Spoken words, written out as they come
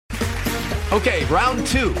Okay, round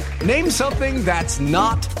two. Name something that's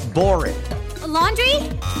not boring. A laundry?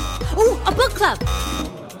 Ooh, a book club.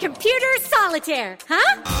 Computer solitaire,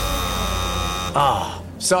 huh? Ah,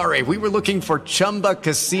 sorry, we were looking for Chumba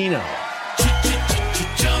Casino.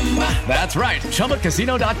 That's right,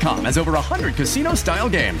 ChumbaCasino.com has over 100 casino-style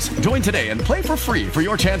games. Join today and play for free for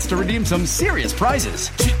your chance to redeem some serious prizes.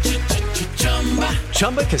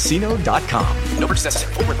 ChumbaCasino.com. No purchase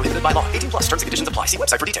necessary. Void where prohibited by law. 18 plus. Terms and conditions apply. See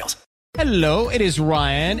website for details. Hello, it is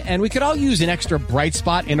Ryan, and we could all use an extra bright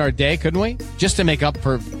spot in our day, couldn't we? Just to make up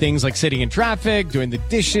for things like sitting in traffic, doing the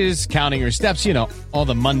dishes, counting your steps, you know, all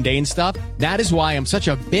the mundane stuff. That is why I'm such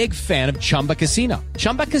a big fan of Chumba Casino.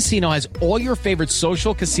 Chumba Casino has all your favorite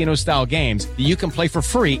social casino-style games that you can play for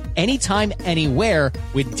free anytime, anywhere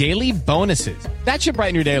with daily bonuses. That should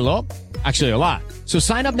brighten your day a little. Actually, a lot. So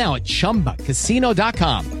sign up now at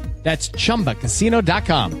ChumbaCasino.com. That's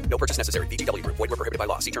ChumbaCasino.com. No purchase necessary. VGW Group. Void where prohibited by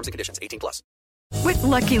law. See terms and conditions. 18 plus. With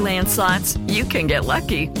Lucky Land Slots, you can get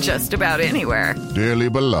lucky just about anywhere. Dearly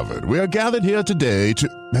beloved, we are gathered here today to...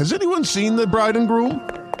 Has anyone seen the bride and groom?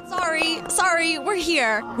 Sorry, we're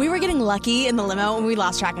here. We were getting lucky in the limo and we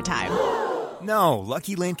lost track of time. No,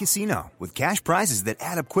 Lucky Land Casino, with cash prizes that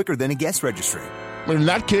add up quicker than a guest registry. In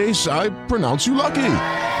that case, I pronounce you lucky.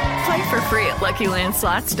 Play for free at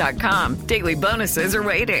LuckyLandSlots.com. Daily bonuses are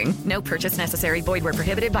waiting. No purchase necessary. Void where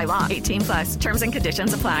prohibited by law. 18 plus. Terms and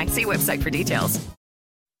conditions apply. See website for details.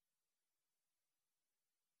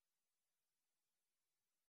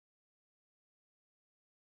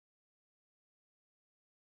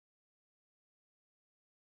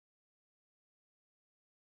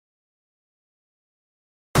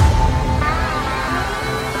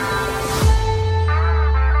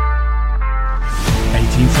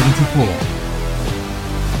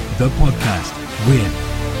 The podcast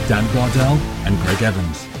with Dan Bardell and Greg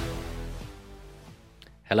Evans.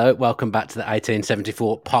 Hello, welcome back to the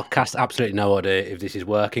 1874 podcast. Absolutely no idea if this is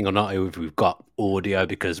working or not, if we've got audio,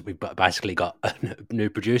 because we've basically got a new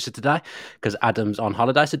producer today because Adam's on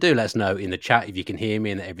holiday. So do let us know in the chat if you can hear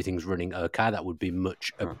me and that everything's running okay. That would be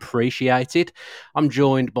much appreciated. I'm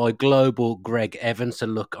joined by global Greg Evans to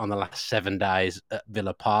look on the last 7 days at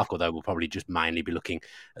Villa Park, although we'll probably just mainly be looking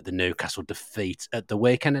at the Newcastle defeat at the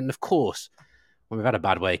weekend. And of course, when we've had a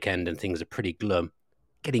bad weekend and things are pretty glum,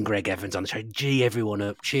 getting Greg Evans on the show, cheer everyone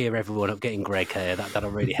up, getting Greg here.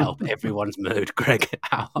 That'll really help everyone's mood. Greg,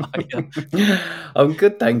 how are you? I'm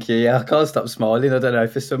good, thank you. Yeah, I can't stop smiling. I don't know,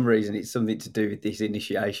 for some reason it's something to do with this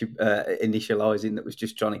initialising that was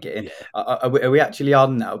just trying to get in. Yeah. Are we actually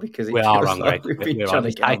on now? Because we are on, Greg. We've been trying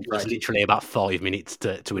to get on. It was literally about 5 minutes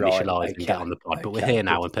to initialise and get on the pod, but we're here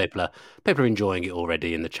now and people are enjoying it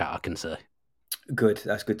already in the chat, I can see. Good,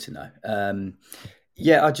 that's good to know.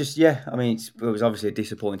 I mean, it was obviously a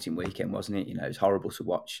disappointing weekend, wasn't it? You know, it was horrible to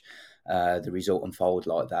watch the result unfold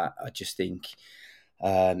like that. I just think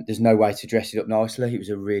there's no way to dress it up nicely. It was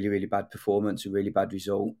a really, really bad performance, a really bad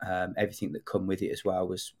result. Everything that come with it as well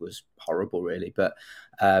was horrible, really. But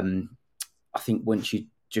I think once you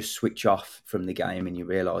just switch off from the game and you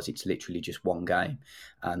realise it's literally just one game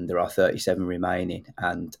and there are 37 remaining,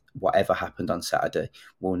 and whatever happened on Saturday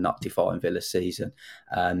will not define Villa's season,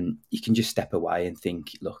 you can just step away and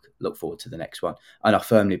think, look forward to the next one. And I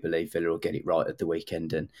firmly believe Villa will get it right at the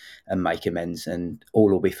weekend and make amends, and all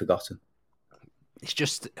will be forgotten. It's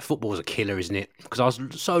just, football's a killer, isn't it? Because I was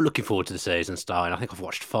so looking forward to the season starting. I think I've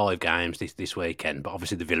watched 5 games this weekend, but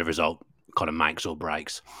obviously the Villa result kind of makes or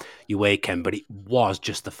breaks your weekend. But it was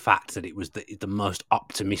just the fact that it was the most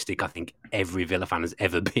optimistic I think every Villa fan has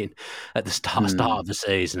ever been at the start of the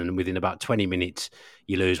season. And within about 20 minutes,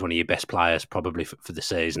 you lose one of your best players probably for the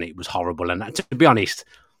season. It was horrible. And to be honest,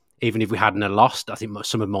 even if we hadn't lost, I think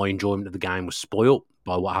some of my enjoyment of the game was spoilt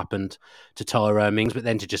by what happened to Tyrone Mings. But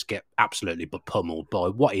then to just get absolutely pummeled by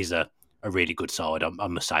what is a really good side. I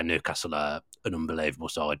must say, Newcastle are an unbelievable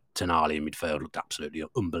side. Tonali in midfield looked absolutely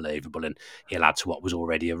unbelievable, and he'll add to what was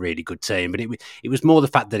already a really good team. But it was more the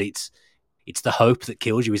fact that it's the hope that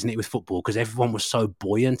kills you, isn't it, with football? Because everyone was so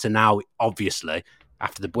buoyant, and now, obviously,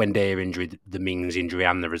 after the Buendia injury, the Mings injury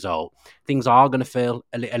and the result, things are going to feel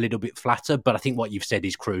a little bit flatter. But I think what you've said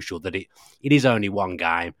is crucial, that it is only one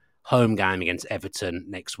game, home game against Everton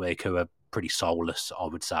next week, who are pretty soulless, I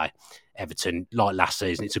would say. Everton, like last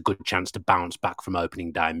season, it's a good chance to bounce back from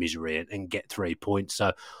opening day misery and get 3 points.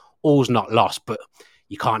 So all's not lost, but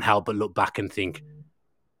you can't help but look back and think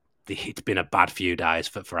it's been a bad few days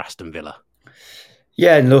for Aston Villa.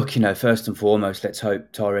 Yeah, and look, first and foremost, let's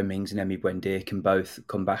hope Tyrone Mings and Emi Buendia can both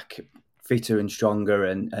come back fitter and stronger.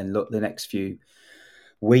 And look, the next few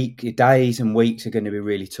days and weeks are going to be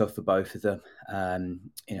really tough for both of them.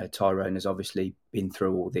 Tyrone has obviously been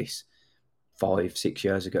through all this 6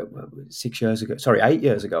 years ago. 6 years ago. Sorry, 8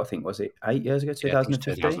 years ago. I think was it 8 years ago? Yeah, I think it's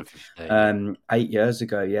 2015. 8 years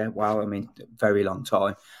ago. Yeah. Wow. I mean, very long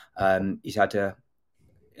time. He's had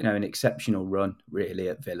an exceptional run really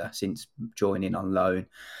at Villa since joining on loan,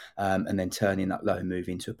 and then turning that loan move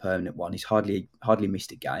into a permanent one. He's hardly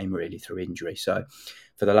missed a game really through injury. So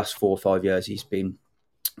for the last 4 or 5 years, he's been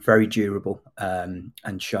very durable, and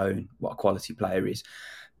shown what a quality player is.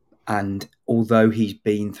 And although he's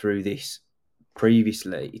been through this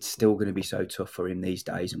previously, it's still going to be so tough for him these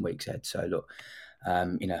days and weeks ahead. So look,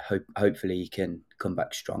 hopefully he can come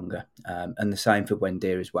back stronger, and the same for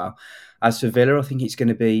Wendy as well. As for Villa, I think it's going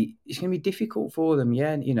to be difficult for them.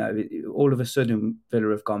 Yeah, all of a sudden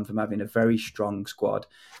Villa have gone from having a very strong squad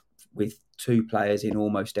with 2 players in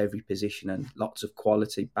almost every position and lots of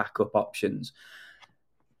quality backup options.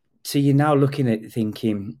 So you're now looking at it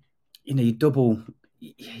thinking,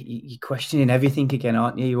 you're questioning everything again,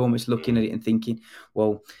 aren't you? You're almost looking at it and thinking,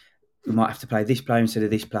 well, we might have to play this player instead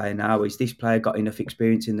of this player now. Is this player got enough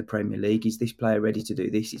experience in the Premier League? Is this player ready to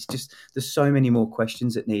do this? It's just, there's so many more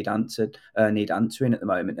questions that need answering at the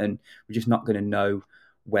moment, and we're just not going to know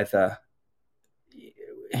whether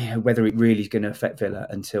it really is going to affect Villa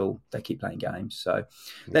until they keep playing games. So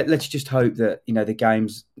let's just hope that, the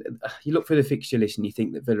games, you look for the fixture list and you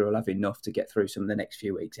think that Villa will have enough to get through some of the next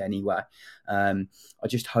few weeks anyway. I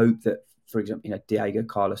just hope that, for example, Diego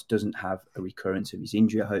Carlos doesn't have a recurrence of his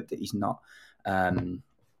injury. I hope that he's not,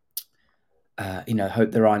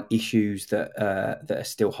 hope there aren't issues that are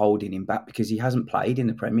still holding him back, because he hasn't played in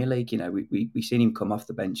the Premier League. We've seen him come off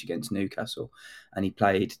the bench against Newcastle, and he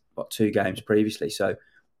played 2 games previously. So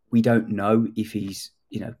we don't know if he's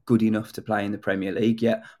good enough to play in the Premier League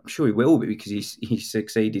yet. I'm sure he will be, because he's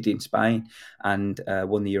succeeded in Spain and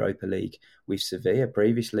won the Europa League with Sevilla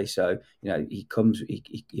previously. So he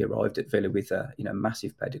arrived at Villa with a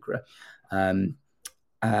massive pedigree, and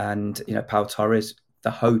Pau Torres.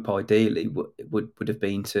 The hope ideally would have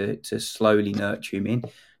been to slowly nurture him in,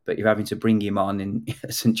 but you're having to bring him on in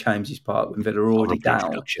St James's Park when Villa are already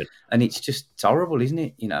down, and it's horrible, isn't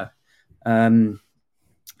it?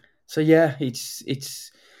 So yeah,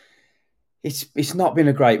 it's not been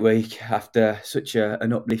a great week after such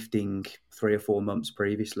an uplifting 3 or 4 months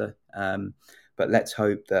previously. But let's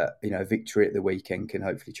hope that victory at the weekend can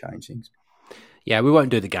hopefully change things. Yeah, we won't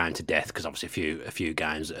do the game to death because obviously a few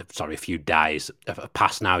days have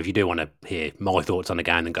passed now. If you do want to hear my thoughts on the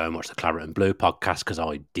game, then go and watch the Claret and Blue podcast, because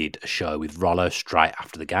I did a show with Rollo straight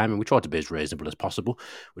after the game, and we tried to be as reasonable as possible,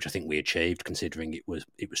 which I think we achieved considering it was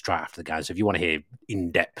straight after the game. So if you want to hear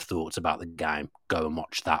in-depth thoughts about the game, go and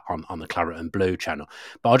watch that on the Claret and Blue channel.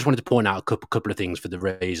 But I just wanted to point out a couple of things for the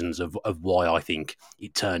reasons of why I think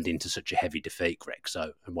it turned into such a heavy defeat, Greg.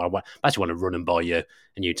 So I actually want to run them by you,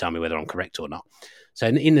 and you tell me whether I'm correct or not. So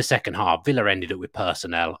in the second half, Villa ended up with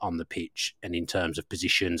personnel on the pitch, and in terms of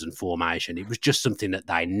positions and formation, it was just something that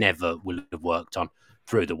they never would have worked on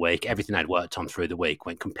through the week. Everything they'd worked on through the week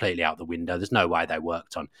went completely out the window. There's no way they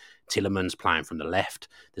worked on Tielemans playing from the left.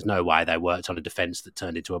 There's no way they worked on a defence that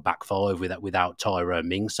turned into a back 5 without Tyrone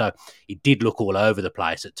Mings. So it did look all over the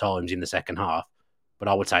place at times in the second half. But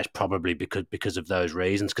I would say it's probably because of those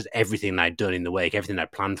reasons, because everything they'd done in the week, everything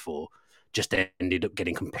they'd planned for, just ended up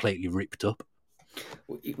getting completely ripped up.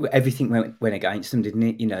 Everything went against them, didn't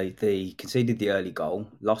it? They conceded the early goal,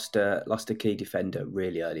 lost a key defender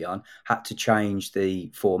really early on, had to change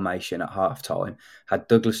the formation at half time, had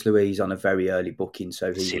Douglas Luiz on a very early booking,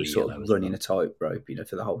 so he was sort of running a tightrope,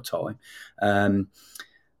 for the whole time.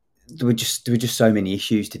 There were just so many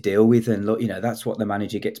issues to deal with, and look, that's what the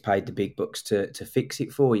manager gets paid the big bucks to fix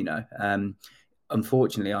it for.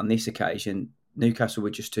 Unfortunately, on this occasion, Newcastle were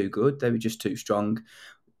just too good. They were just too strong.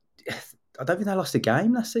 I don't think they lost a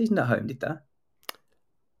game last season at home, did they?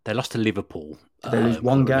 They lost to Liverpool. Did they lose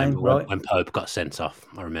one game, right? When Pope got sent off.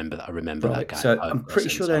 I remember that game. So I'm pretty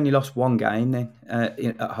sure they only lost one game then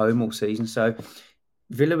at home all season. So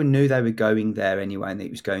Villa knew they were going there anyway, and it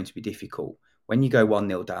was going to be difficult. When you go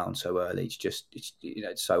 1-0 down so early,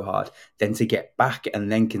 it's so hard. Then to get back and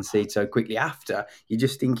then concede so quickly after, you're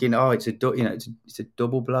just thinking, it's a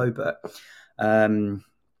double blow. But I'm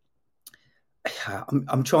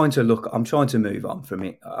trying to move on from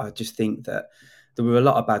it. I just think that there were a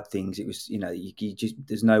lot of bad things. It was,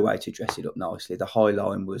 there's no way to dress it up nicely. The high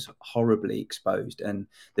line was horribly exposed, and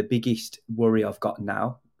the biggest worry I've got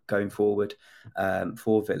now going forward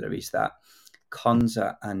for Villa is that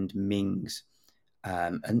Konza and Mings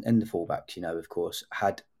and the fullbacks, of course,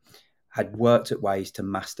 had had worked at ways to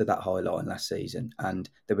master that high line last season. And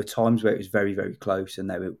there were times where it was very, very close and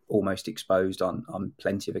they were almost exposed on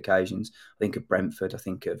plenty of occasions. I think of Brentford, I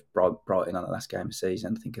think of Brighton on the last game of the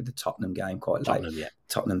season, I think of the Tottenham game quite late.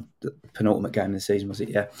 Tottenham, the penultimate game of the season, was it?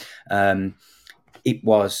 Yeah. It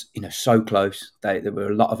was, so close. There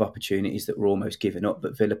were a lot of opportunities that were almost given up,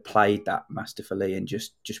 but Villa played that masterfully and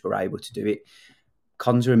just were able to do it.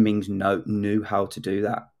 Konsa and Mings knew how to do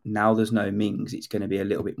that. Now there's no Mings, it's going to be a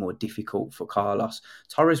little bit more difficult for Carlos.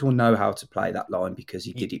 Torres will know how to play that line because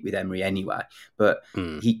he did it with Emery anyway. But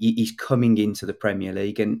he's coming into the Premier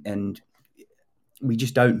League and we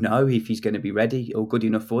just don't know if he's going to be ready or good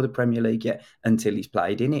enough for the Premier League yet until he's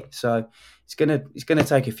played in it. So it's going to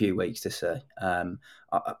take a few weeks to see.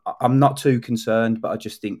 I'm not too concerned, but I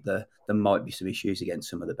just think that there might be some issues against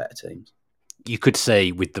some of the better teams. You could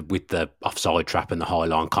see with the offside trap and the high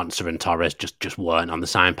line, Konsa and Torres just weren't on the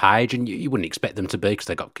same page, and you wouldn't expect them to be because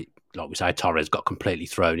they got, like we say, Torres got completely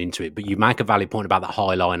thrown into it. But you make a valid point about that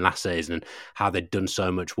high line last season and how they'd done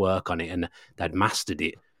so much work on it and they'd mastered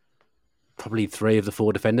it. Probably 3 of the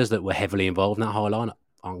 4 defenders that were heavily involved in that high line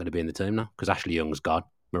aren't going to be in the team now because Ashley Young's gone,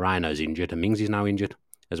 Moreno's injured, and Mings is now injured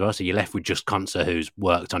as well. So you're left with just Konsa, who's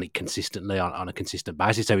worked on it consistently on a consistent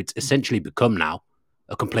basis. So it's essentially become now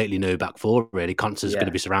a completely new back four, really. Konsa's going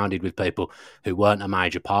to be surrounded with people who weren't a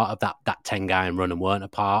major part of that 10-game run and weren't a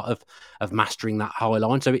part of mastering that high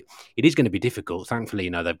line. So it is going to be difficult. Thankfully,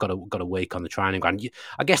 they've got a week on the training ground.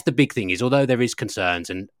 I guess the big thing is, although there is concerns,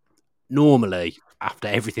 and normally after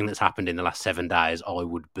everything that's happened in the last 7 days, I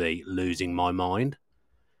would be losing my mind.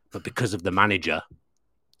 But because of the manager,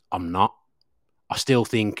 I'm not. I still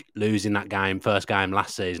think losing that game, first game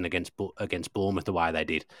last season against Bournemouth the way they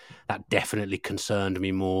did, that definitely concerned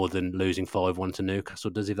me more than losing 5-1 to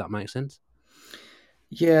Newcastle does, if that makes sense.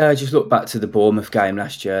 Yeah, I just look back to the Bournemouth game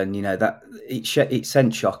last year, and that it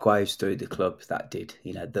sent shockwaves through the club. That did,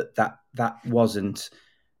 that wasn't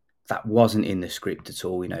in the script at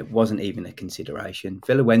all. It wasn't even a consideration.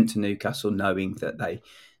 Villa went to Newcastle knowing that they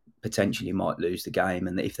potentially might lose the game,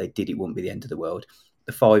 and that if they did, it wouldn't be the end of the world.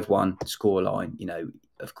 The 5-1 scoreline,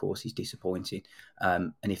 of course, is disappointing.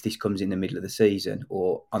 And if this comes in the middle of the season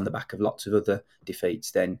or on the back of lots of other defeats,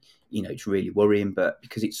 then it's really worrying. But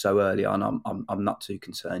because it's so early on, I'm not too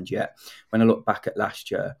concerned yet. When I look back at last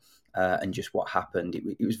year and just what happened,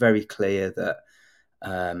 it was very clear that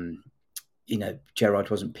Gerrard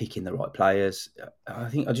wasn't picking the right players. I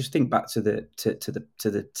just think back to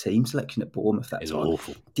the team selection at Bournemouth that time.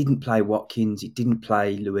 Awful. Didn't play Watkins, he didn't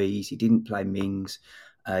play Louise, he didn't play Mings,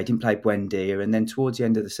 he didn't play Buendia, and then towards the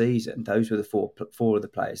end of the season, those were the four of the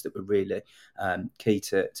players that were really key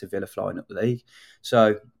to Villa flying up the league.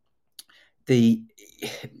 So there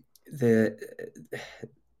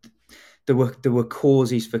were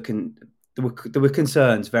causes for. There were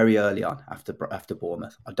concerns very early on after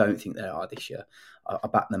Bournemouth. I don't think there are this year. I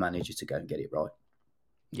back the manager to go and get it right.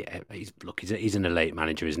 Yeah, he's an elite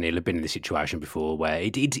manager, isn't he? He'll have been in this situation before where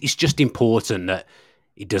it's just important that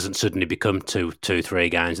it doesn't suddenly become 2-3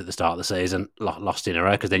 games at the start of the season lost in a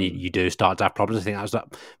row, because then you do start to have problems. I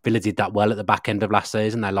think Villa did that well at the back end of last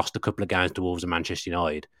season. They lost a couple of games to Wolves and Manchester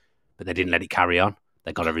United, but they didn't let it carry on.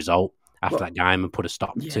 They got a result after that game and put a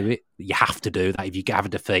stop to it. You have to do that. If you have a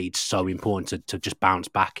defeat, it's so important to just bounce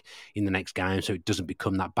back in the next game so it doesn't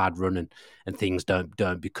become that bad run and things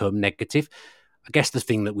don't become negative. I guess the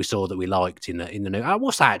thing that we saw that we liked in the new, I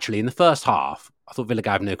was actually in the first half, I thought Villa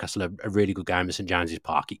gave Newcastle a really good game at St James's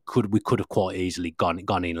Park. We could have quite easily gone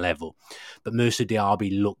in level, but Moussa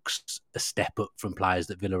Diaby looks a step up from players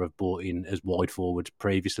that Villa have brought in as wide forwards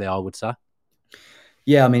previously, I would say.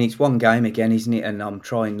 Yeah, I mean, it's one game again, isn't it? And I'm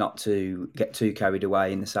trying not to get too carried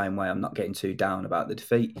away in the same way. I'm not getting too down about the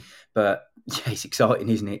defeat. But yeah, it's exciting,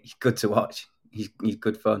 isn't it? He's good to watch. He's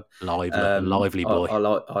good fun. Lively boy. I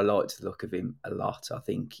like the look of him a lot. I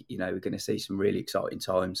think, we're going to see some really exciting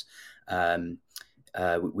times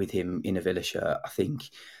with him in a Villa shirt. I think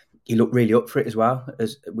he looked really up for it as well,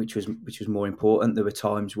 which was more important. There were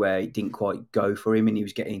times where it didn't quite go for him and he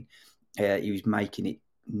was making it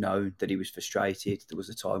known that he was frustrated. There was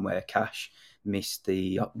a time where Cash missed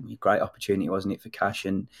the great opportunity, wasn't it, for Cash,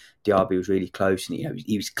 and Diaby was really close, and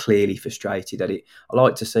he was clearly frustrated at it. I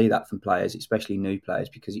like to see that from players, especially new players,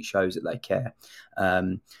 because it shows that they care.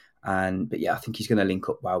 But yeah, I think he's going to link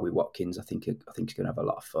up well with Watkins. I think he's going to have a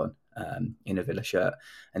lot of fun in a Villa shirt,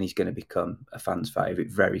 and he's going to become a fan's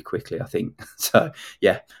favourite very quickly, I think. So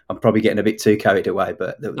yeah, I'm probably getting a bit too carried away,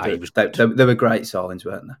 but there were great signs,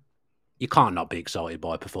 weren't there? You can't not be excited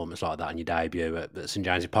by a performance like that in your debut at St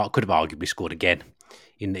James's Park. Could have arguably scored again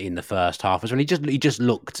in the first half as well. He just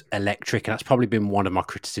looked electric, and that's probably been one of my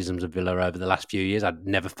criticisms of Villa over the last few years. I'd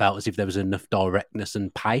never felt as if there was enough directness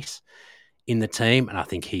and pace in the team, and I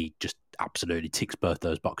think he just absolutely ticks both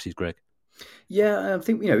those boxes, Greg. Yeah, I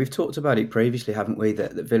think we've talked about it previously, haven't we?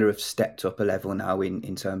 That Villa have stepped up a level now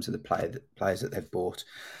in terms of the players that they've bought.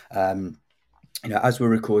 As we're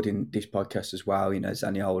recording this podcast as well,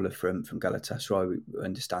 Zaniolo from Galatasaray, we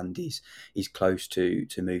understand he's close to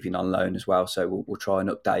moving on loan as well. So we'll try and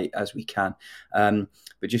update as we can.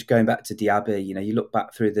 But just going back to Diaby, you look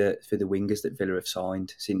back through the wingers that Villa have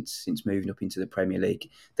signed since moving up into the Premier League.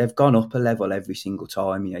 They've gone up a level every single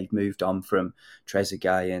time. You've moved on from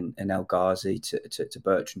Trezeguet and El Ghazi to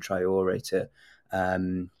Bertrand Traore to.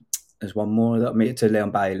 There's one more to Leon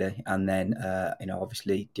Bailey, and then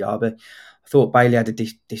obviously Diaby. I thought Bailey had a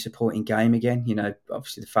disappointing game again.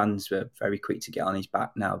 Obviously the fans were very quick to get on his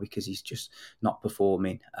back now because he's just not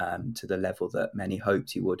performing to the level that many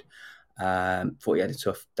hoped he would. Thought he had a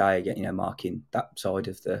tough day again, marking that side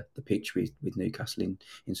of the pitch with Newcastle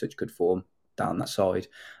in such good form down that side.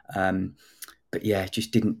 But yeah,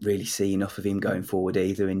 just didn't really see enough of him going forward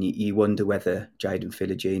either. And you wonder whether Jadon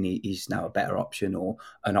Philogene is now a better option or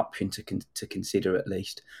an option to consider at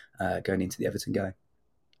least going into the Everton game.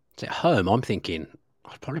 So at home, I'm thinking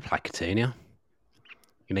I'd probably play Coutinho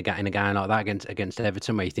in a game like that against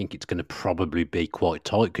Everton, where you think it's going to probably be quite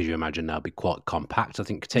tight because you imagine they'll be quite compact. I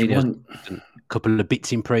think Coutinho's done a couple of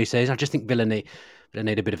bits in pre-season. I just think Villa need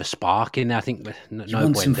a bit of a spark in there. I think no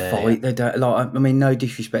point some there. Fight. They don't no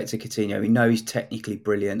disrespect to Coutinho. We know he's technically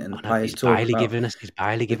brilliant, and the players talk about. He's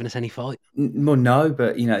barely giving us any fight. Well, no,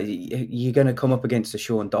 but you're going to come up against a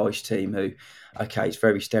Sean Dyche team who, okay, it's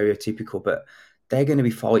very stereotypical, but they're going to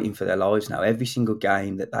be fighting for their lives now. Every single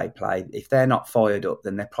game that they play, if they're not fired up,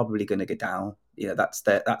 then they're probably going to go down. That's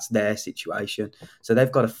their situation. So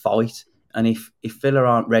they've got to fight, and if Villa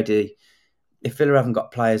aren't ready. If Villa haven't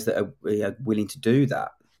got players that are willing to do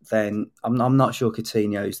that, then I'm not sure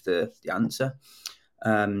Coutinho's the answer.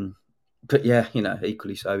 But yeah,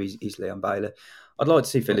 equally so, he's Leon Bailey. I'd like to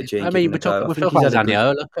see Philogene. I mean, we're talking about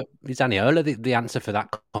Zaniolo. Is Zaniolo the answer for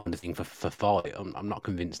that kind of thing for fight? I'm not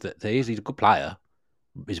convinced that he is. He's a good player.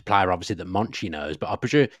 He's a player, obviously, that Monchi knows. But I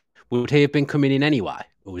presume, would he have been coming in anyway?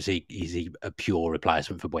 Or is he a pure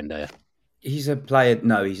replacement for Buendia? He's a player.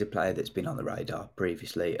 No, he's a player that's been on the radar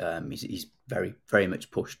previously. He's very, very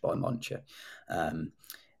much pushed by Monchi.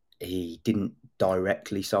 He didn't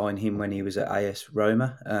directly sign him when he was at AS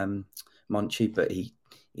Roma, Monchi, but he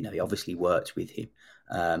obviously worked with him.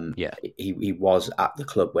 He was at the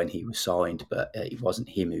club when he was signed, but it wasn't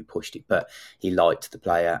him who pushed it. But he liked the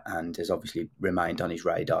player and has obviously remained on his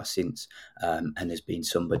radar since, and has been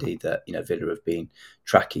somebody that Villa have been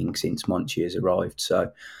tracking since Monchi has arrived.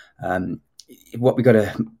 So. What we got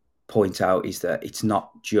to point out is that it's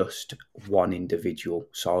not just one individual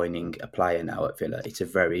signing a player now at Villa. It's a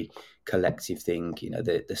very collective thing.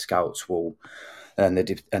 The scouts will and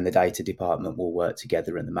the data department will work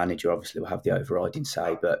together, and the manager obviously will have the overriding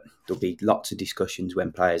say. But there'll be lots of discussions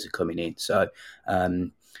when players are coming in. So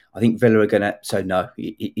I think Villa are going to. So no,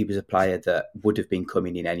 he was a player that would have been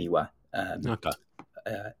coming in anyway.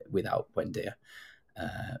 Without Buendia.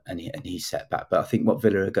 And he's set back. But I think what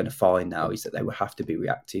Villa are going to find now is that they will have to be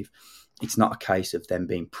reactive. It's not a case of them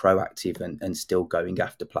being proactive and still going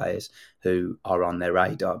after players who are on their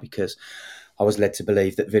radar, because I was led to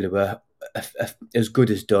believe that Villa were as good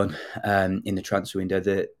as done in the transfer window.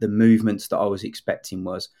 The movements that I was expecting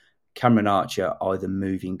was Cameron Archer either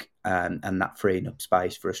moving and that freeing up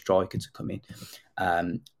space for a striker to come in,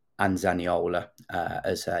 and Zaniolo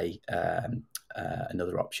as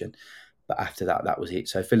another option. But after that was it.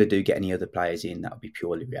 So if Villa do get any other players in, that will be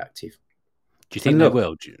purely reactive. Do you think they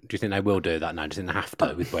will? Do you think they will do that now? Do you think they have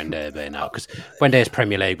to with Buendia being out? Because Buendia's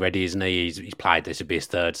Premier League ready, isn't he? He's played this. It'll be his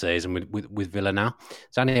third season with Villa now.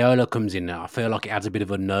 Zaniolo comes in now. I feel like it adds a bit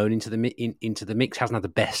of unknown into the mix. Hasn't had the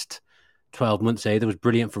best 12 months either. It was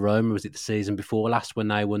brilliant for Roma. Was it the season before last when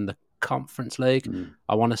they won the Conference League?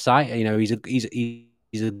 I want to say,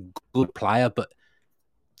 he's a good player, but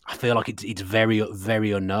I feel like it's very,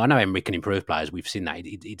 very unknown. I know Emery can improve players. We've seen that.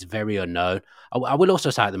 It's very unknown. I will also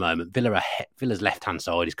say at the moment, Villa's left-hand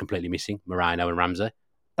side is completely missing. Moreno and Ramsey.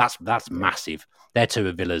 That's massive. They're two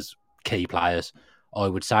of Villa's key players, I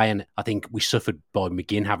would say. And I think we suffered by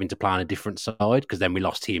McGinn having to play on a different side, because then we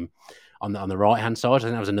lost him on the right-hand side. I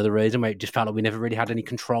think that was another reason where it just felt like we never really had any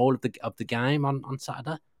control of the game on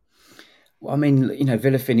Saturday. Well, I mean,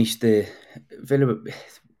 Villa finished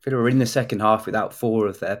Villa were in the second half without four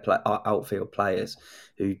of their outfield players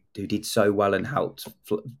who did so well and helped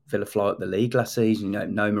Villa fly up the league last season.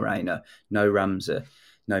 No Moreno, no Ramsey,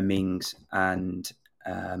 no Mings, and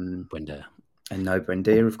Buendia. And no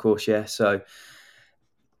Buendia, of course, yeah. So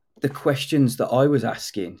the questions that I was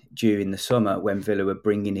asking during the summer when Villa were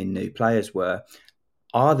bringing in new players were,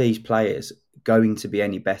 are these players going to be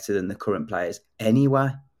any better than the current players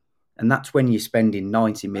anyway? And that's when you're spending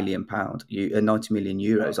 £90 million, €90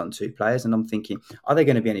 million on two players. And I'm thinking, are they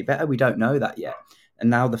going to be any better? We don't know that yet. And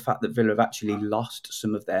now the fact that Villa have actually lost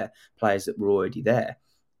some of their players that were already there,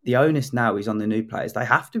 the onus now is on the new players. They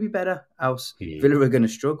have to be better, else Villa are going to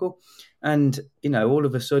struggle. And, all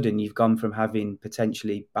of a sudden you've gone from having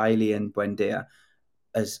potentially Bailey and Buendia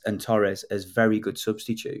and Torres as very good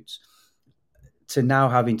substitutes to now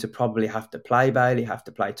having to probably have to play Bailey, have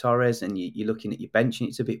to play Torres, and you're looking at your bench and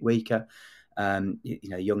it's a bit weaker. Young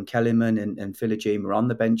Kellyman and Philogene were on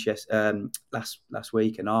the bench last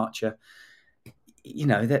week, and Archer.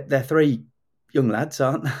 They're three young lads,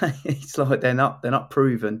 aren't they? It's like they're not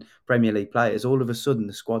proven Premier League players. All of a sudden,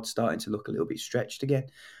 the squad's starting to look a little bit stretched again.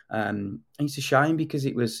 And it's a shame because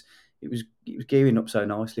it was gearing up so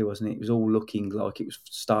nicely, wasn't it? It was all looking like it was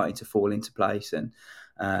starting to fall into place, and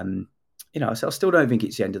I still don't think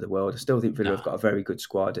it's the end of the world. I still think Villa have got a very good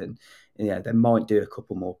squad, and they might do a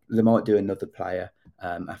couple more. They might do another player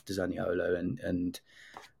after Zaniolo, and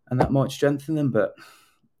that might strengthen them. But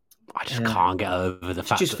I just can't get over the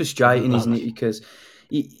fact. It's just frustrating, isn't it? Because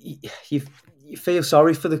you feel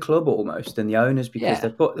sorry for the club almost and the owners because they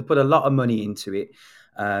put a lot of money into it.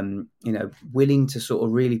 Willing to sort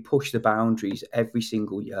of really push the boundaries every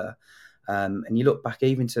single year. And you look back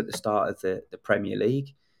even to the start of the Premier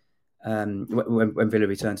League. When Villa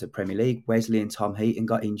returned to the Premier League, Wesley and Tom Heaton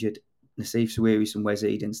got injured. Nassif Sawiris and Wes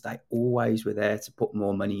Edens, they always were there to put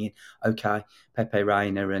more money in. Okay, Pepe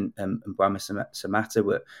Reina and Mbama Samata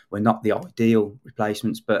were not the ideal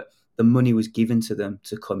replacements, but the money was given to them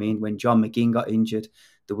to come in. When John McGinn got injured,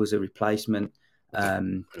 there was a replacement.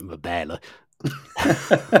 Barely.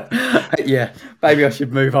 Yeah, maybe I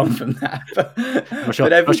should move on from that. I'm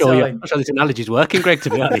not sure this analogy is working, Greg, to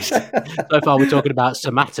be honest. So far we're talking about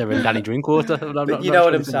Samata and Danny Drinkwater. But you know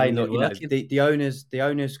what I'm saying? Look, the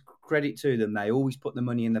owners, credit to them, they always put the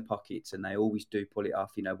money in their pockets and they always do pull it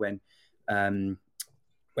off. When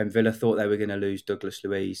Villa thought they were going to lose Douglas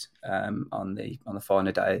Luiz on the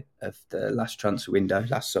final day of the last transfer window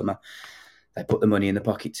last summer, they put the money in the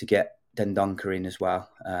pocket to get Dendoncker in as well.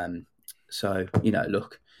 So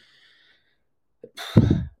look,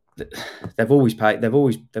 they've always paid. They've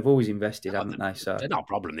always invested, haven't they? So they're not a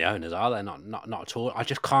problem. The owners are. They're not at all. I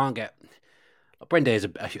just can't get. Brenda is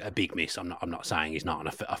a big miss. I'm not saying he's not, and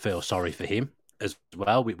I feel sorry for him as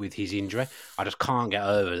well with his injury. I just can't get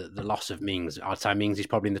over the loss of Mings. I'd say Mings is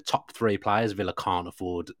probably in the top three players Villa can't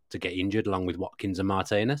afford to get injured, along with Watkins and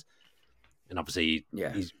Martinez. And obviously,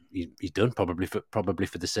 he's done probably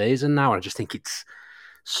for the season now. I just think it's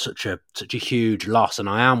such a huge loss, and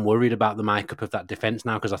I am worried about the makeup of that defence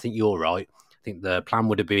now, because I think you're right. I think the plan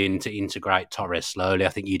would have been to integrate Torres slowly. I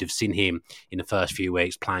think you'd have seen him in the first few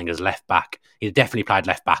weeks playing as left back. He'd definitely played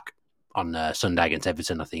left back on Sunday against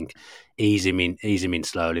Everton. I think ease him in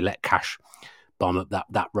slowly. Let Cash bomb up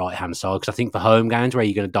that right hand side, because I think for home games where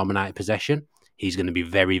you're going to dominate possession, he's going to be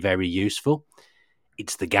very, very useful.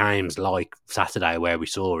 It's the games like Saturday where we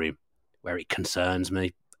saw him where it concerns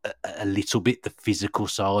me a little bit, the physical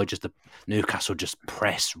side, just the Newcastle just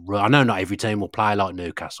press. I know not every team will play like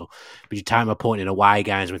Newcastle, but you take my point in away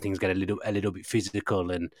games when things get a little bit physical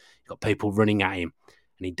and you've got people running at him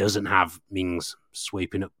and he doesn't have Mings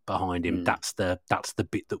sweeping up behind him. That's the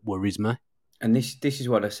bit that worries me. And this is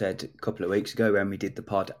what I said a couple of weeks ago when we did the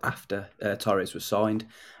pod after Torres was signed.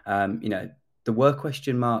 There were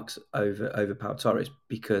question marks over Pau Torres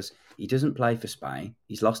because he doesn't play for Spain.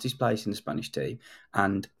 He's lost his place in the Spanish team,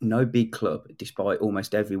 and no big club, despite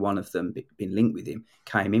almost every one of them being linked with him,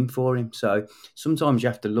 came in for him. So sometimes you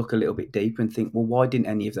have to look a little bit deeper and think, well, why didn't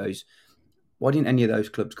any of those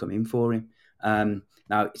clubs come in for him?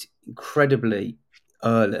 Now it's incredibly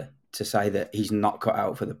early to say that he's not cut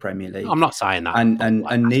out for the Premier League. I'm not saying that,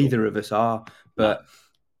 and neither of us are, but.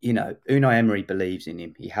 No. Unai Emery believes in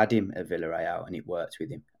him. He had him at Villarreal and it worked with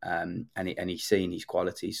him. And he's seen his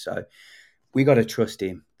qualities. So we got to trust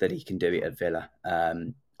him that he can do it at Villa. I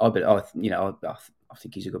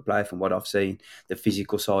think he's a good player from what I've seen. The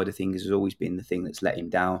physical side of things has always been the thing that's let him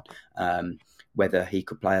down. Whether he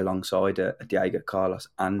could play alongside a Diego Carlos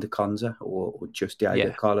and a Konza or just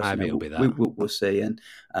Diego Carlos, it'll be that. We'll see, and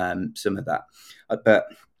some of that. But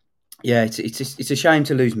yeah, it's a shame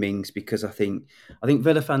to lose Mings because I think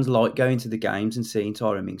Villa fans like going to the games and seeing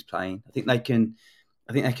Tyrone Mings playing. I think they can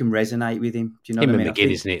resonate with him. Do you know what I mean? McGinn,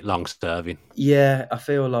 isn't it? Long serving. Yeah, I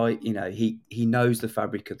feel like he knows the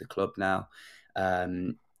fabric of the club now.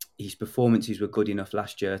 his performances were good enough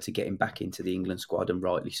last year to get him back into the England squad, and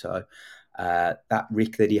rightly so. That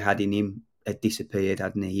Rick that he had in him had disappeared,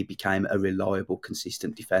 hadn't he? He became a reliable,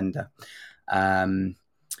 consistent defender. And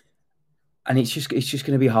it's just going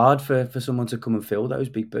to be hard for someone to come and fill those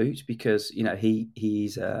big boots because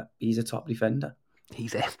he's a top defender. He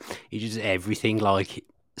does everything, like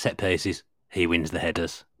set pieces. He wins the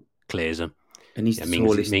headers, clears them. And he's the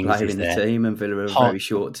tallest player in the team, and Villa are a very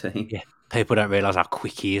short team. Yeah, people don't realise how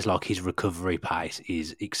quick he is. Like, his recovery pace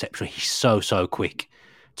is exceptional. He's so quick.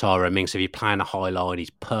 Tyrone Mings, if you're playing a high line, he's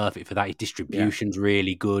perfect for that. His distribution's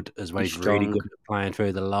really good as well. He's really good at playing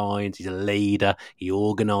through the lines. He's a leader. He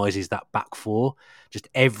organises that back four. Just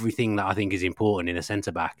everything that I think is important in a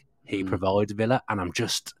centre-back, he provides Villa. And I'm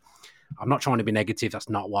not trying to be negative. That's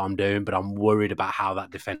not what I'm doing, but I'm worried about how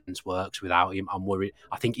that defence works without him. I'm worried.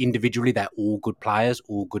 I think individually they're all good players,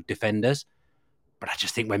 all good defenders. But I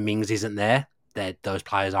just think when Mings isn't there, those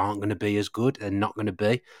players aren't going to be as good. They're not going to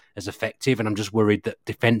be as effective. And I'm just worried that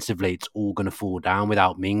defensively it's all going to fall down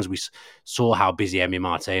without Mings. We saw how busy Emi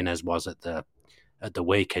Martinez was at the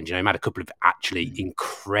weekend. He made a couple of actually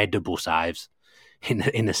incredible saves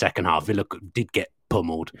in the second half. Villa did get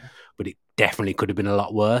pummeled, but it definitely could have been a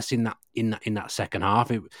lot worse in that second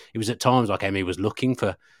half. It was at times like Emi was looking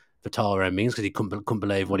for Tyrone Mings because he couldn't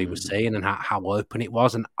believe what he was seeing and how open it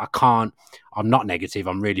was. And I'm not negative.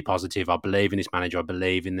 I'm really positive. I believe in this manager. I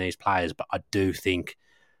believe in these players, but I do think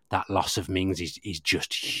that loss of Mings is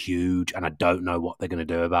just huge, and I don't know what they're going to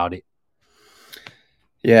do about it.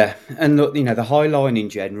 Yeah, and look, the high line in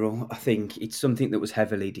general, I think it's something that was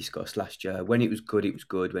heavily discussed last year. When it was good, it was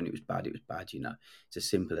good. When it was bad, it was bad. It's as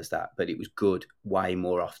simple as that. But it was good way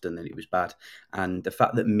more often than it was bad. And the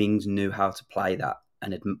fact that Mings knew how to play that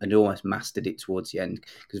and had almost mastered it towards the end,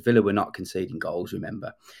 because Villa were not conceding goals,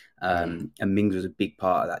 remember, and Mings was a big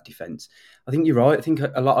part of that defence. I think you're right. I think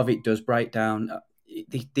a lot of it does break down.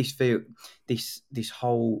 This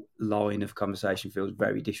whole line of conversation feels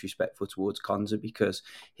very disrespectful towards Konza because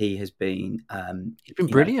he has been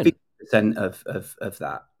brilliant. 50% of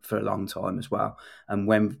that for a long time as well. And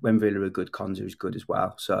when Villa are good, Konza is good as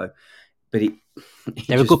well. So, but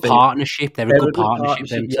they're a good partnership. They're a good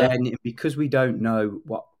partnership. Yeah, and because we don't know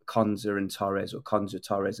what Konza and Torres, or Konza,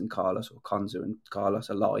 Torres and Carlos, or Konza and Carlos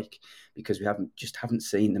are like, because we haven't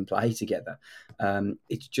seen them play together.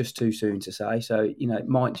 It's just too soon to say. So it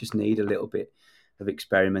might just need a little bit of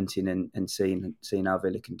experimenting and seeing how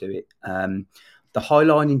Villa can do it. The high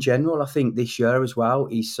line in general, I think this year as well,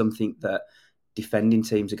 is something that defending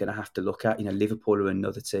teams are going to have to look at. Liverpool are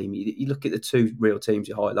another team. You look at the two real teams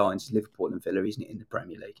with high lines, Liverpool and Villa, isn't it, in the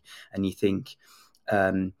Premier League? And you think,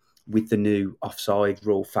 with the new offside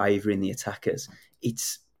rule favouring the attackers,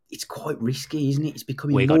 it's quite risky, isn't it? It's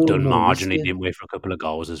becoming we more got done and more marginally, risky. didn't we, for a couple of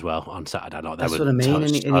goals as well on Saturday? That's what I mean,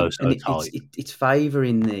 it's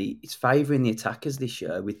favouring the attackers this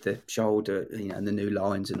year with the shoulder, and the new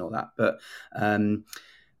lines and all that. But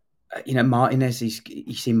Martinez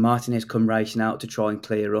you've seen Martinez come racing out to try and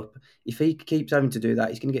clear up. If he keeps having to do that,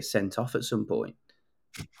 he's going to get sent off at some point.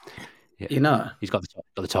 Yeah. He's got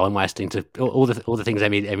the time wasting to all the things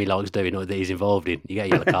Emi likes doing or that he's involved in. You get a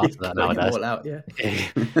yellow card for that nowadays. All out, yeah.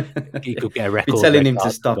 He could get a record. We're telling him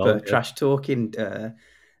to stop trash talking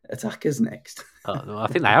attackers next. I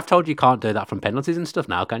think they have told you can't do that from penalties and stuff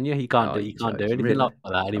now, can you? You can't do anything like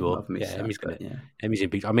that anymore. Emi's in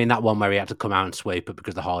big. I mean, that one where he had to come out and sweep it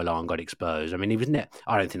because the high line got exposed. I mean, I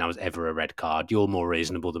don't think that was ever a red card. You're more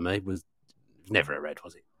reasonable than me. It was never a red,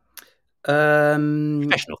 was it?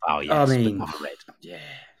 Professional foul, yes, but not red. Yeah.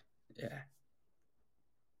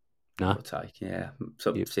 No, take, yeah.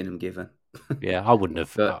 Some seen them given. Yeah, I wouldn't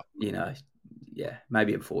have. But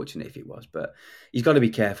maybe unfortunate if it was. But he's got to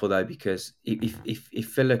be careful though, because if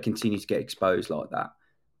Villa continue to get exposed like that,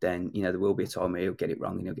 then there will be a time where he'll get it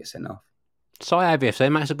wrong and he'll get sent off. Sai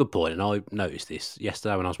AVFC makes a good point, and I noticed this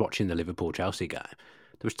yesterday when I was watching the Liverpool-Chelsea game.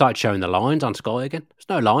 They started showing the lines on Sky again. There's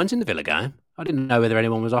no lines in the Villa game. I didn't know whether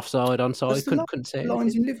anyone was offside, onside. Couldn't see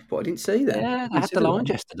lines in Liverpool. I didn't see them. Yeah, they had the lines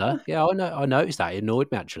yesterday. Yeah, I noticed that. It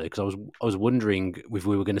annoyed me actually because I was wondering if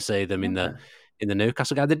we were going to see them in the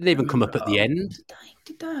Newcastle game. They didn't even come up at the end.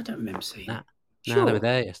 Did they? I don't remember seeing them. No, they were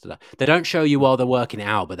there yesterday. They don't show you while they're working it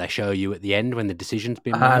out, but they show you at the end when the decision's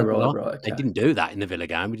been made. Right. Okay. They didn't do that in the Villa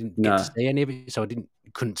game. We didn't get to see any of it, so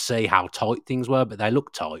couldn't see how tight things were, but they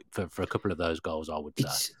looked tight for a couple of those goals, I would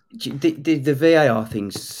say. The VAR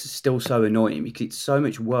thing's still so annoying because it's so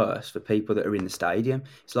much worse for people that are in the stadium.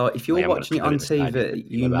 It's like if you're watching it on TV,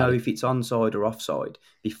 you know if it's onside or offside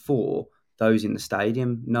before those in the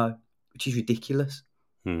stadium know, which is ridiculous.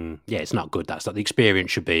 Yeah, it's not good. That's not the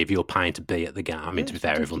experience should be if you're paying to be at the game. I mean, to be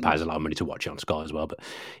fair, everyone pays a lot of money to watch it on Sky as well. But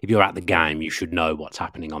if you're at the game, you should know what's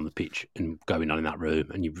happening on the pitch and going on in that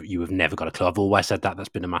room. And you have never got a clue. I've always said that's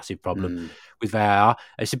been a massive problem with VAR.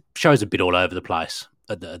 It shows a bit all over the place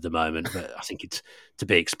at the moment, but I think it's to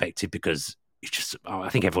be expected because it's just. I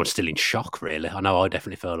think everyone's still in shock. Really, I know I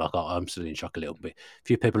definitely feel like I'm still in shock a little bit. A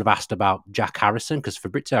few people have asked about Jack Harrison because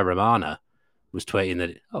Fabrizio Romano was tweeting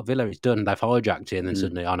that Villa is done, they've hijacked it, and then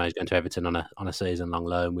suddenly he's going to Everton on a season-long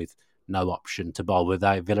loan with no option to buy. Were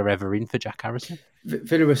Villa ever in for Jack Harrison?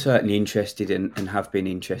 Villa were certainly interested and have been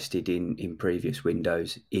interested in previous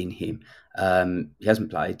windows in him. He hasn't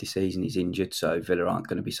played this season, he's injured, so Villa aren't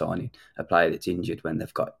going to be signing a player that's injured when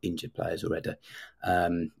they've got injured players already.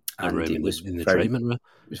 And it was in the treatment room.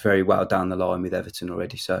 It was very well down the line with Everton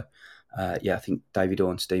already. So, I think David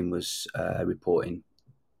Ornstein was reporting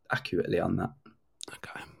accurately on that.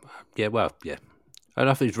 Okay. Yeah, well, yeah. I don't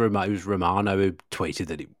know if it was Romano who tweeted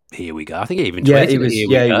that here we go. I think he even tweeted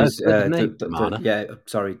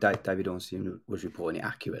David Ornstein was reporting it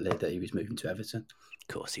accurately that he was moving to Everton. Of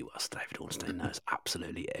course he was. David Ornstein knows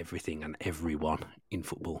absolutely everything and everyone in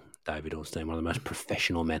football. David Ornstein, one of the most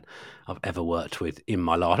professional men I've ever worked with in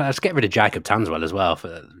my life. Let's get rid of Jacob Tanswell as well.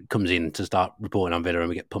 Comes in to start reporting on Villa and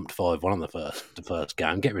we get pumped 5-1 on the first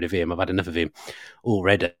game. Get rid of him. I've had enough of him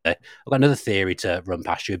already. I've got another theory to run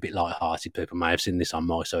past you, a bit light-hearted. People may have seen this on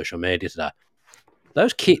my social media today.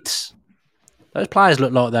 Those kits, those players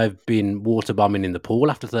look like they've been water bombing in the pool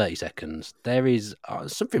after 30 seconds. There is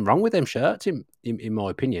something wrong with them shirts, in my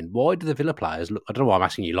opinion. Why do the Villa players look? I don't know why I'm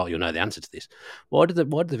asking you, you'll know the answer to this. Why do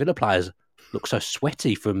the Villa players look so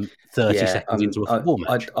sweaty from 30 seconds into a football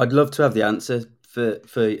match? I'd love to have the answer for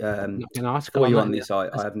you on this.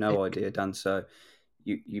 I have no idea, Dan. So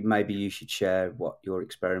you maybe you should share what your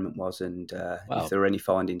experiment was and if there are any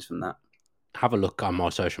findings from that. Have a look on my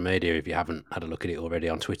social media if you haven't had a look at it already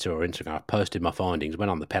on Twitter or Instagram. I posted my findings,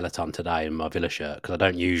 went on the Peloton today in my Villa shirt because I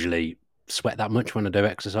don't usually sweat that much when I do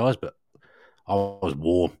exercise, but I was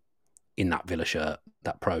warm in that Villa shirt,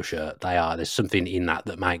 that pro shirt. There's something in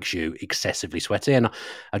that makes you excessively sweaty. And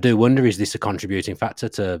I do wonder, is this a contributing factor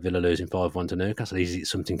to Villa losing 5-1 to Newcastle? Is it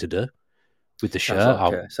something to do with the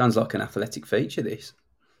shirt? Sounds like an athletic feature, this.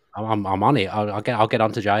 I'm on it. I'll get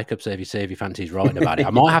on to Jacob, see if he fancies writing about it. I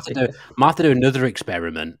might have to do another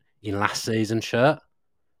experiment in last season's shirt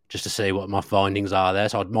just to see what my findings are there.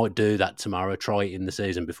 So I might do that tomorrow, try it in the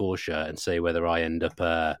season before shirt and see whether I end up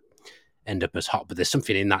as hot. But there's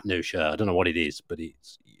something in that new shirt. I don't know what it is, but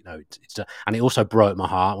it's and it also broke my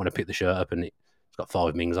heart when I picked the shirt up and it's got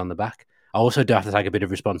 5 Mings on the back. I also do have to take a bit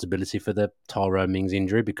of responsibility for the Tyrone Mings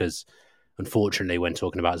injury because unfortunately, when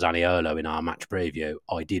talking about Zaniolo in our match preview,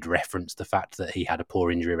 I did reference the fact that he had a poor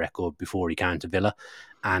injury record before he came to Villa.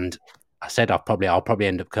 And I said I'll probably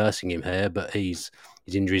end up cursing him here, but his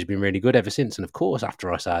injury's been really good ever since. And of course,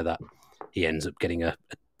 after I say that, he ends up getting a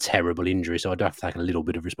terrible injury. So I do have to take a little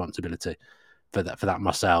bit of responsibility for that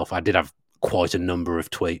myself. I did have quite a number of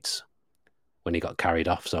tweets when he got carried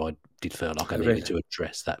off, so I did feel like I needed to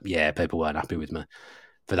address that. Yeah, people weren't happy with me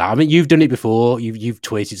for that. I mean, you've done it before. You've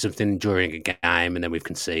tweeted something during a game and then we've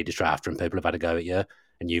conceded straight after and people have had a go at you.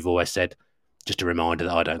 And you've always said, just a reminder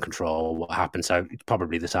that I don't control what happens. So it's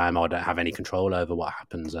probably the same. I don't have any control over what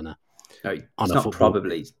happens on a not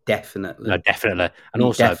probably, it's definitely. No, definitely. And you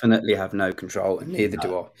also definitely have no control, and neither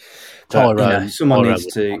do I. But,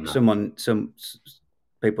 some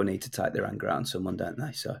people need to take their anger out on someone, don't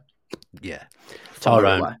they? So yeah,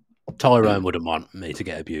 Tyrone wouldn't want me to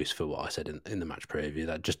get abused for what I said in the match preview.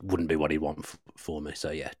 That just wouldn't be what he'd want for me.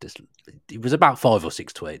 So yeah, it was about 5 or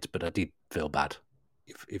 6 tweets, but I did feel bad,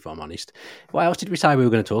 if I'm honest. What else did we say we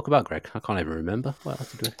were going to talk about, Greg? I can't even remember. What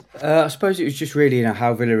else did we? I suppose it was just really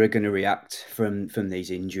how Villa are going to react from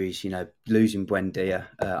these injuries. Losing Buendia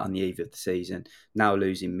on the eve of the season, now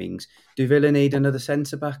losing Mings. Do Villa need another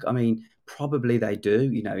centre back? I mean, probably they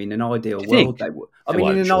do. In an ideal world, they would.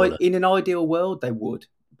 In an ideal world, they would.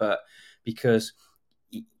 But because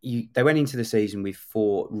they went into the season with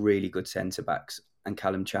 4 really good centre backs and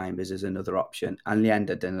Callum Chambers as another option, and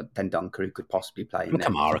Leander Dendoncker, who could possibly play in there.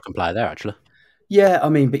 Kamara can play there, actually. Yeah, I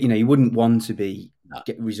mean, but you wouldn't want to be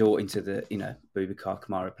resorting to the Boubacar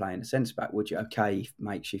Kamara playing a centre back, would you? Okay,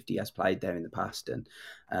 makeshift, he has played there in the past, and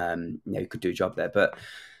he could do a job there. But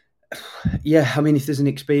yeah, I mean, if there's an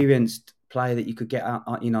experienced player that you could get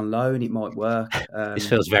in on loan, it might work. This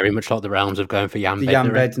feels very much like the realms of going for Jan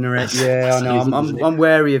Bednarek. Yeah, I know. I'm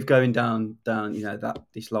wary of going down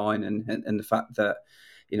this line, and the fact that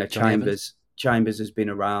Chambers has been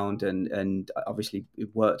around and obviously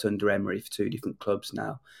worked under Emery for 2 different clubs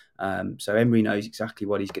now. So Emery knows exactly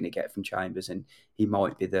what he's going to get from Chambers, and he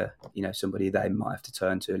might be somebody they might have to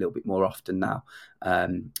turn to a little bit more often now,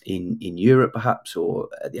 in Europe perhaps, or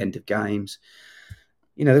at the end of games.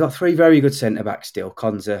 They've got 3 very good centre-backs still,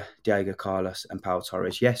 Konza, Diego Carlos and Pau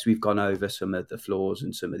Torres. Yes, we've gone over some of the flaws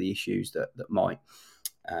and some of the issues that might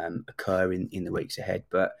occur in the weeks ahead.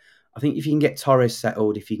 But I think if you can get Torres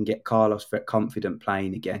settled, if you can get Carlos confident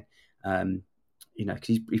playing again,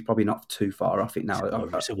 because he's probably not too far off it now.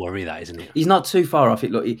 It's a worry, that, isn't it? He's not too far off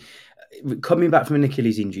it. Look, coming back from an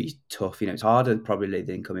Achilles injury is tough. It's harder probably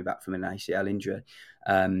than coming back from an ACL injury.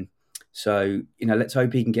 So, let's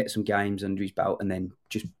hope he can get some games under his belt and then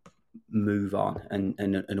just move on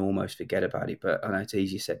and almost forget about it. But I know it's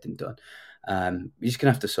easier said than done. We're just going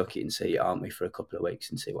to have to suck it and see it, aren't we, for a couple of weeks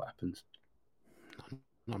and see what happens.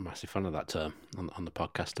 Not a massive fan of that term on the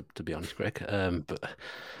podcast, to be honest, Greg. But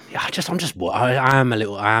yeah, I am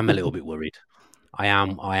a little bit worried. I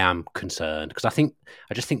am concerned because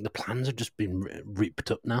I just think the plans have just been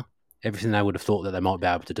ripped up now. Everything they would have thought that they might be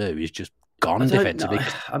able to do is just gone defensively.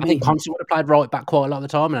 I think Constant would have played right back quite a lot of the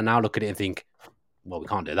time, and I now look at it and think, well, we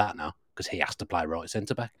can't do that now because he has to play right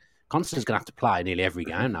centre back. Constance's going to have to play nearly every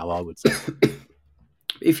game now, I would say.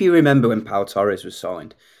 If you remember when Pau Torres was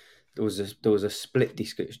signed, there was a split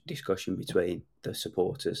discussion between the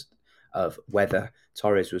supporters of whether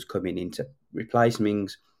Torres was coming in to replace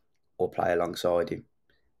Mings or play alongside him.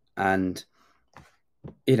 And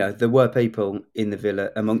there were people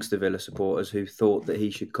amongst the Villa supporters who thought that he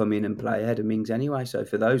should come in and play ahead of Mings anyway. So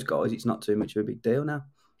for those guys, it's not too much of a big deal now.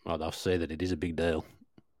 Well, they'll say that it is a big deal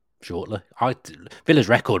shortly. Villa's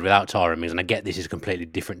record without Tyrone Mings, and I get this is a completely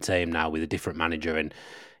different team now with a different manager, and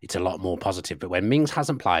it's a lot more positive. But when Mings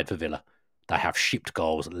hasn't played for Villa, they have shipped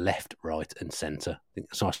goals left, right, and centre.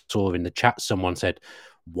 So I saw in the chat someone said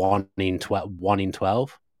 1 in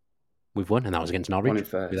 12. We've won, and that was against Norwich. 1 in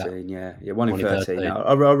 13, yeah, 1 in 13.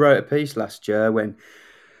 I wrote a piece last year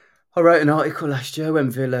I wrote an article last year when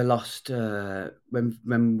Villa lost when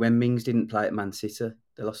Mings didn't play at Man City.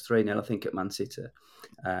 They lost 3-0, I think, at Man City.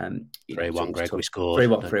 3-1, Greg, we scored.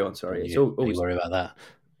 3-1, sorry. It's always worry about that.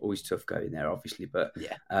 Always tough going there, obviously, but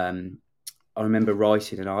yeah. I remember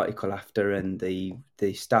writing an article after, and the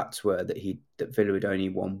stats were that Villa had only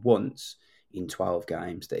won once in 12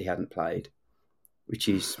 games that he hadn't played, which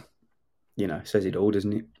is, says it all,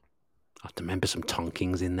 doesn't it? I remember some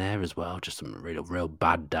tonkings in there as well, just some real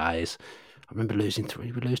bad days. I remember we lose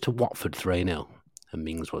to Watford 3-0, and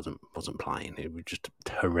Mings wasn't playing. It was just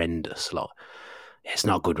horrendous. It's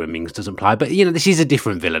not good when Mings doesn't play, but this is a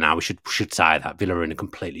different Villa now. We should say that Villa are in a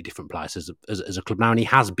completely different place as a club now, and he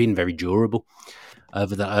has been very durable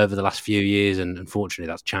over the last few years, and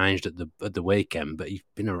unfortunately that's changed at the weekend. But he's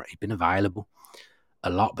been available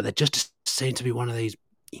a lot, but there just seemed to be one of these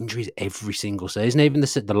injuries every single season. Even the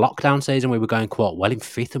lockdown season, we were going quite well in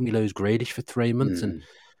 5th, and we lose Grealish for 3 months, and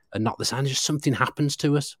not the same. Just something happens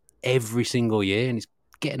to us every single year, and it's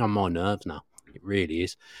getting on my nerves now. It really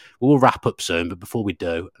is. We'll wrap up soon, but before we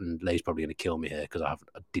do, and Lee's probably going to kill me here because I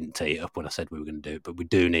didn't tee it up when I said we were going to do it, but we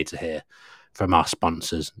do need to hear from our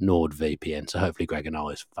sponsors, NordVPN. So hopefully Greg and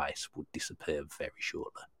I's face will disappear very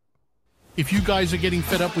shortly. If you guys are getting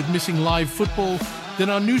fed up with missing live football, then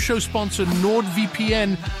our new show sponsor,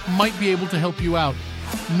 NordVPN, might be able to help you out.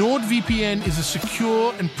 NordVPN is a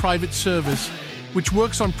secure and private service which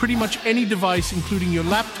works on pretty much any device, including your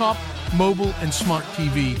laptop, mobile, and smart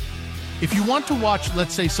TV. If you want to watch,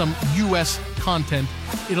 let's say, some US content,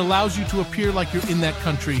 it allows you to appear like you're in that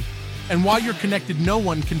country. And while you're connected, no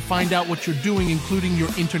one can find out what you're doing, including your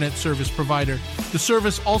internet service provider. The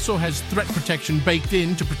service also has threat protection baked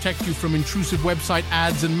in to protect you from intrusive website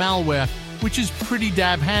ads and malware, which is pretty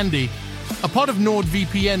dab handy. A part of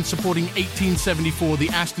NordVPN supporting 1874, the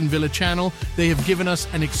Aston Villa channel, they have given us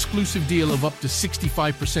an exclusive deal of up to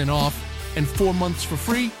 65% off and 4 months for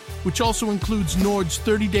free, which also includes Nord's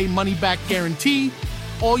 30-day money-back guarantee.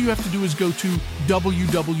 All you have to do is go to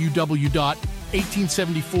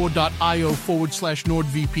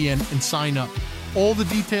www.1874.io/NordVPN and sign up. All the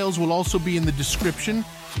details will also be in the description.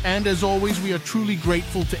 And as always, we are truly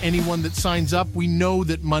grateful to anyone that signs up. We know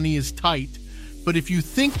that money is tight. But if you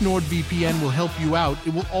think NordVPN will help you out,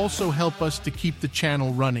 it will also help us to keep the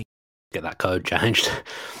channel running. get that code changed.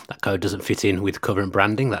 That code doesn't fit in with current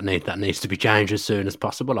branding. That needs to be changed as soon as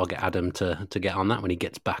possible. I'll get Adam to get on that when he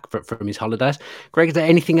gets back from his holidays. Greg, is there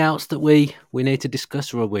anything else that we need to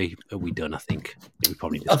discuss, or are we done? I think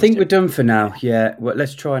we're done for now. Yeah, well,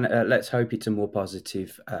 let's try and let's hope it's a more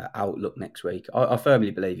positive outlook next week. I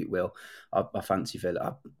firmly believe it will. I fancy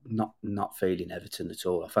Villa. I'm not feeling Everton at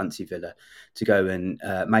all. I fancy Villa to go and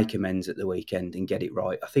make amends at the weekend and get it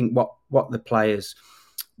right. I think what the players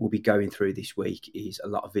will be going through this week is a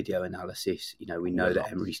lot of video analysis. We know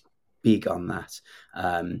that Emery's big on that.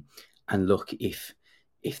 And look, if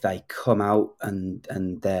they come out and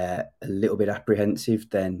they're a little bit apprehensive,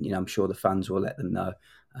 then I'm sure the fans will let them know.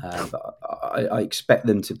 But I expect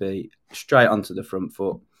them to be straight onto the front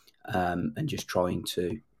foot and just trying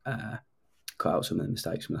to cut out some of the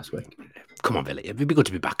mistakes from last week. Come on, Villa. It'd be good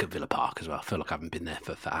to be back at Villa Park as well. I feel like I haven't been there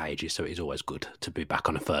for ages, so it is always good to be back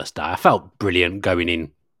on a first day. I felt brilliant going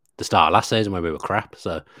in the start of last season where we were crap.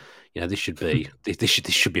 So, this should be this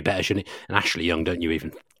should be better, shouldn't it? And Ashley Young, don't you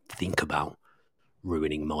even think about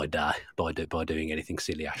ruining my day by doing anything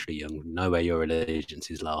silly. Ashley Young, know where your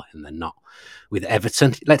allegiances lie, and they're not with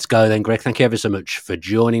Everton. Let's go then, Greg. Thank you ever so much for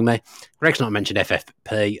joining me. Greg's not mentioned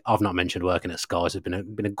FFP. I've not mentioned working at Sky. It's been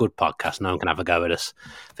a good podcast. No one can have a go at us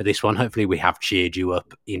for this one. Hopefully we have cheered you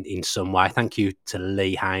up in some way. Thank you to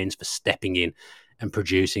Lee Haynes for stepping in and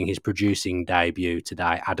producing his producing debut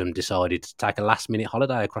today. Adam decided to take a last-minute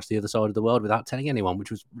holiday across the other side of the world without telling anyone,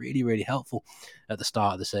 which was really, really helpful at the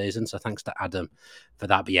start of the season. So thanks to Adam for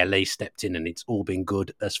that. But yeah, Lee stepped in and it's all been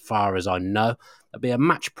good as far as I know. There'll be a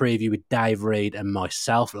match preview with Dave Reed and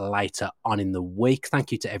myself later on in the week.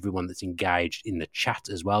 Thank you to everyone that's engaged in the chat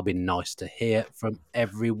as well. Been nice to hear from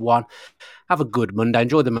everyone. Have a good Monday.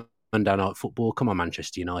 Enjoy the Monday night football. Come on,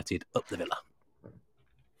 Manchester United. Up the Villa.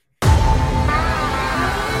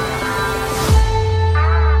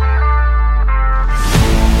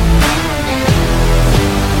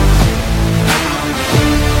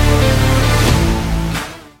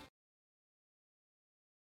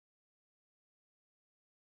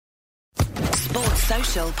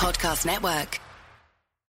 Social Podcast Network.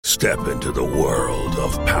 Step into the world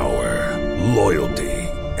of power, loyalty,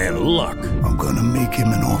 and luck. I'm gonna make him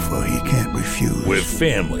an offer he can't refuse. With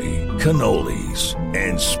family, cannolis,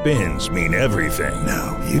 and spins mean everything.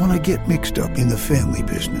 Now, you wanna get mixed up in the family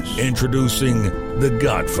business. Introducing The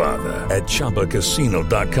Godfather at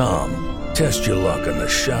ChumbaCasino.com. Test your luck in the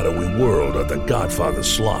shadowy world of The Godfather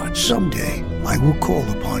slot. Someday, I will call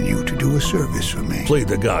upon you to do a service for me. Play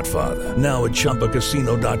The Godfather, now at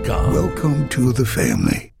ChumbaCasino.com. Welcome to the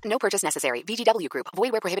family. No purchase necessary. VGW Group.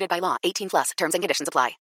 Void where prohibited by law. 18+. Terms and conditions apply.